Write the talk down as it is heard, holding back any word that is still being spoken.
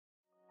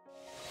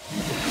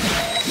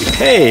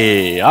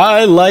Hey,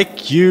 I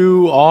like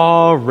you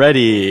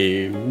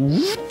already.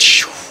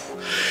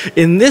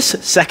 In this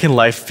second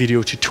Life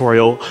video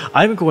tutorial,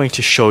 I'm going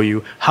to show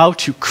you how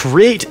to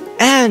create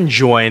and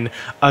join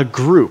a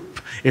group.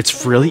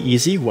 It's really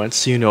easy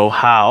once you know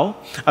how.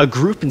 A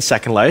group in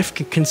Second Life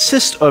can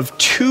consist of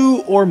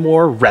 2 or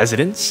more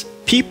residents,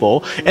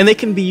 people, and they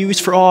can be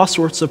used for all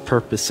sorts of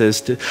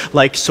purposes,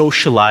 like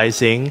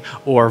socializing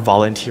or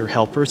volunteer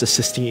helpers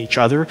assisting each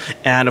other,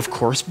 and of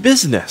course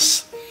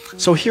business.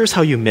 So here's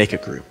how you make a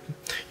group.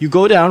 You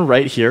go down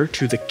right here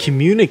to the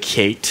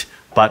Communicate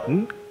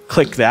button,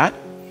 click that,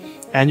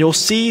 and you'll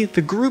see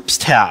the Groups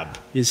tab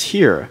is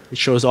here. It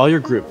shows all your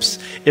groups.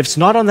 If it's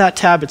not on that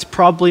tab, it's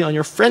probably on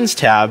your Friends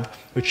tab,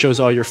 which shows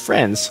all your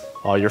friends.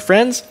 All your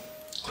friends,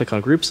 click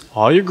on Groups,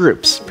 all your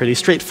groups. Pretty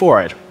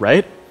straightforward,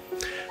 right?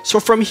 So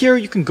from here,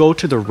 you can go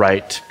to the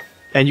right,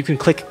 and you can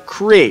click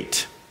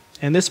Create.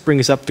 And this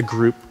brings up the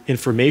group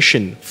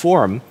information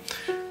form.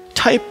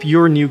 Type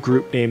your new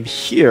group name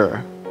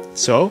here.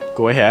 So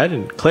go ahead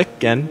and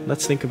click, and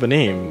let's think of a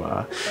name.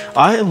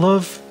 I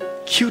love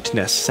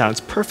cuteness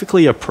sounds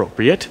perfectly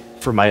appropriate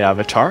for my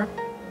avatar.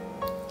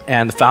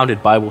 And the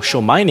founded by will show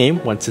my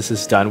name once this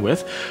is done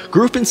with.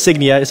 Group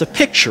insignia is a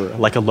picture,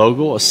 like a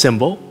logo, a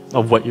symbol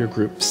of what your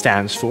group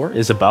stands for,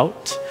 is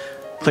about.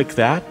 Click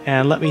that,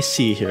 and let me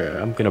see here.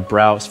 I'm going to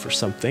browse for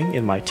something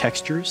in my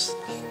textures.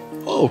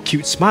 Oh,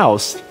 cute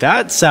smiles.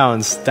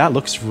 That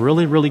looks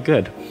really, really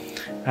good.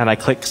 And I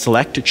click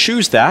select to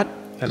choose that.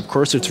 And of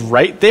course, it's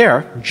right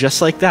there, just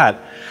like that.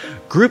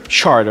 Group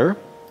charter,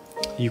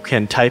 you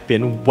can type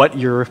in what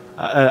your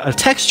a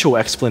textual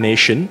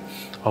explanation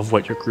of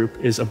what your group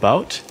is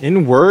about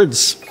in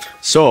words.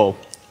 So,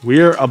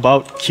 we're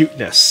about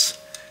cuteness.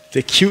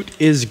 The cute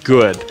is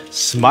good.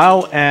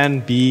 Smile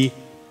and be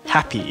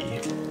happy.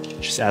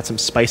 Just add some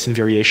spice and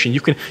variation.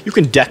 You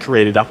can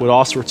decorate it up with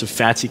all sorts of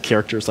fancy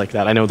characters like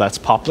that. I know that's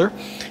popular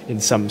in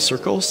some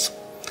circles.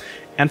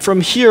 And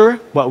from here,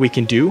 what we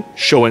can do,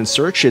 show and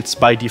search, it's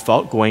by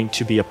default going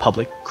to be a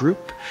public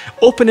group.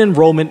 Open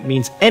enrollment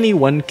means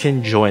anyone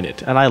can join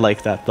it, and I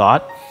like that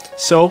thought.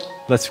 So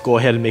let's go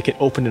ahead and make it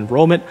open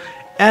enrollment,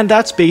 and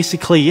that's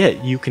basically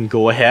it. You can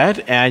go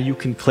ahead and you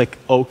can click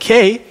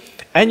OK,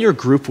 and your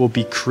group will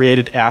be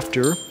created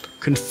after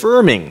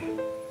confirming.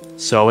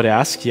 So it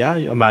asks, yeah,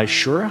 am I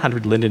sure?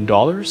 $100 Linden?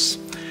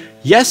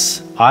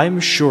 Yes, I'm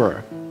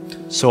sure.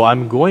 So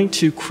I'm going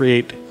to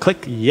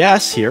click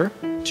yes here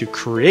to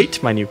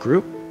create my new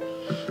group.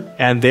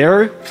 And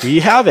there we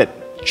have it.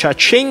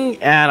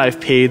 Cha-ching! And I've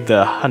paid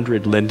the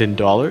 $100 Linden.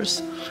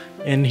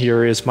 And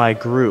here is my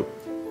group.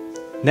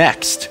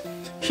 Next,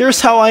 here's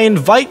how I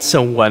invite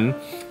someone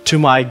to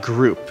my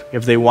group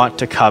if they want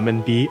to come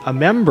and be a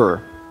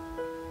member.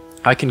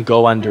 I can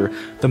go under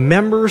the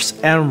Members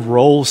and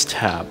Roles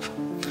tab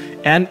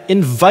and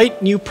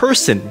invite new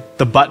person.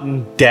 The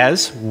button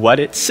does what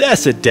it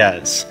says it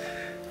does.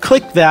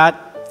 Click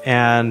that,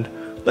 and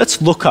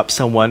let's look up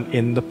someone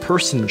in the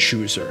person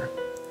chooser.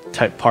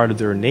 Type part of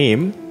their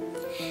name,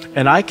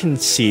 and I can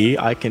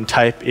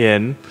type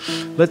in,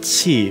 let's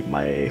see,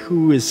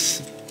 who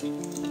is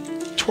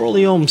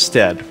Torley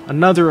Olmsted,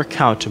 another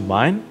account of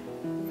mine,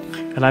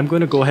 and I'm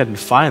going to go ahead and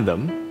find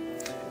them,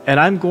 and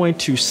I'm going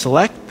to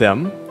select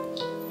them,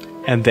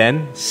 and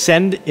then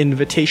send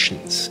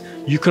invitations.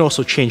 You can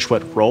also change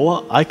what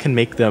role. I can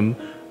make them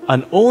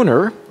an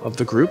owner of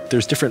the group.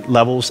 There's different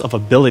levels of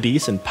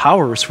abilities and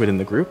powers within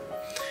the group.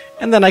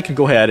 And then I can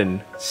go ahead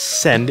and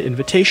send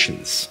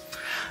invitations.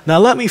 Now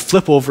let me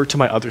flip over to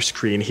my other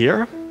screen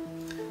here.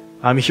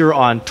 I'm here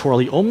on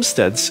Torley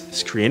Olmsted's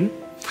screen.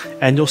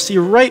 And you'll see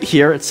right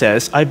here it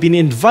says, I've been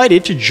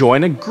invited to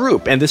join a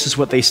group. And this is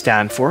what they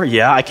stand for.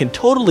 Yeah, I can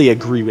totally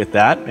agree with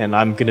that. And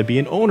I'm going to be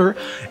an owner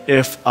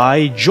if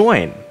I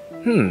join.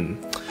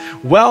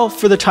 Well,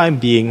 for the time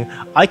being,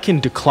 I can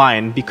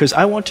decline because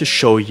I want to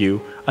show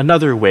you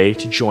another way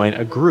to join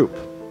a group.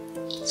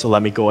 So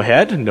let me go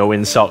ahead, no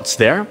insults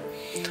there.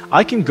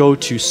 I can go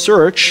to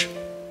search,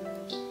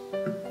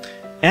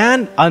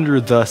 and under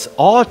the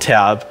All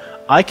tab,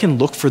 I can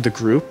look for the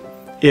group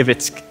if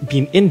it's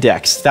been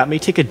indexed. That may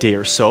take a day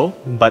or so,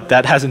 but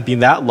that hasn't been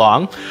that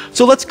long.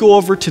 So let's go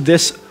over to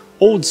this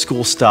old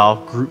school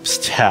style Groups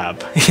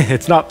tab.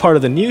 It's not part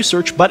of the new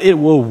search, but it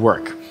will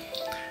work.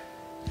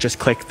 Just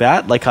click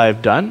that like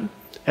I've done.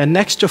 And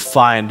next to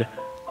find,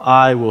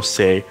 I will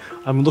say,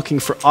 I'm looking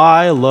for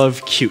I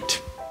love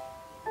cute.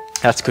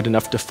 That's good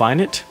enough to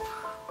find it.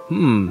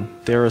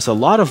 There is a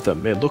lot of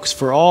them. It looks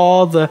for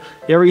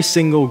every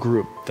single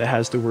group that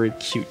has the word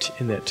cute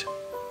in it.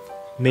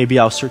 Maybe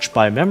I'll search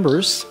by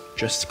members.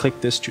 Just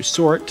click this to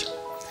sort.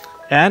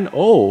 And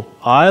oh,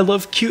 I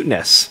love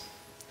cuteness.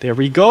 There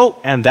we go.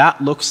 And that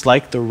looks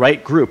like the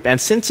right group. And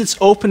since it's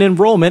open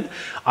enrollment,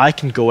 I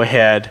can go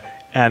ahead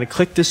and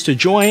click this to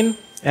join,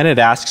 and it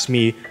asks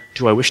me,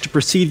 do I wish to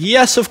proceed?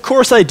 Yes, of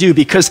course I do,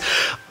 because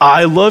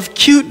I love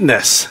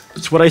cuteness.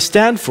 It's what I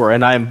stand for,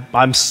 and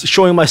I'm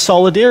showing my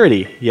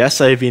solidarity. Yes,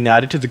 I've been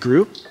added to the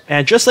group,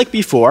 and just like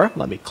before,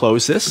 let me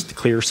close this to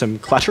clear some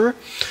clutter.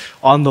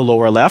 On the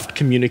lower left,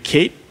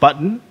 Communicate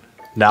button.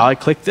 Now I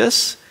click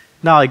this,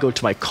 Now I go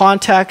to my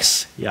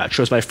contacts. Yeah, it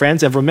shows my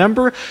friends. And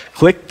remember,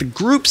 click the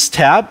groups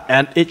tab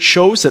and it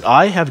shows that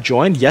I have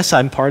joined. Yes,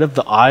 I'm part of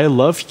the I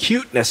Love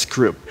Cuteness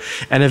group.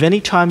 And if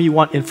any time you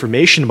want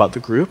information about the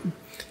group,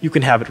 you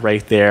can have it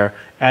right there.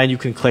 And you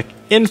can click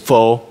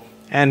info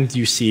and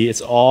you see it's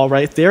all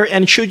right there.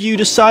 And should you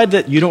decide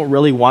that you don't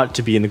really want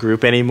to be in the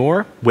group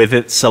anymore, with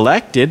it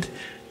selected,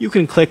 you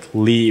can click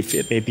leave.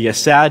 It may be a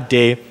sad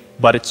day,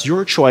 but it's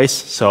your choice.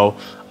 So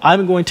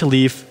I'm going to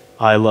leave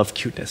I Love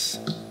Cuteness.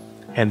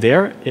 And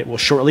there, it will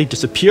shortly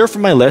disappear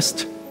from my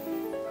list.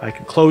 I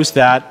can close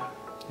that.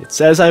 It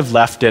says I've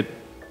left it.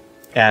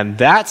 And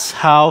that's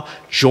how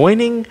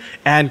joining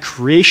and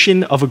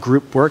creation of a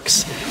group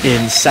works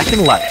in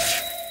Second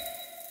Life.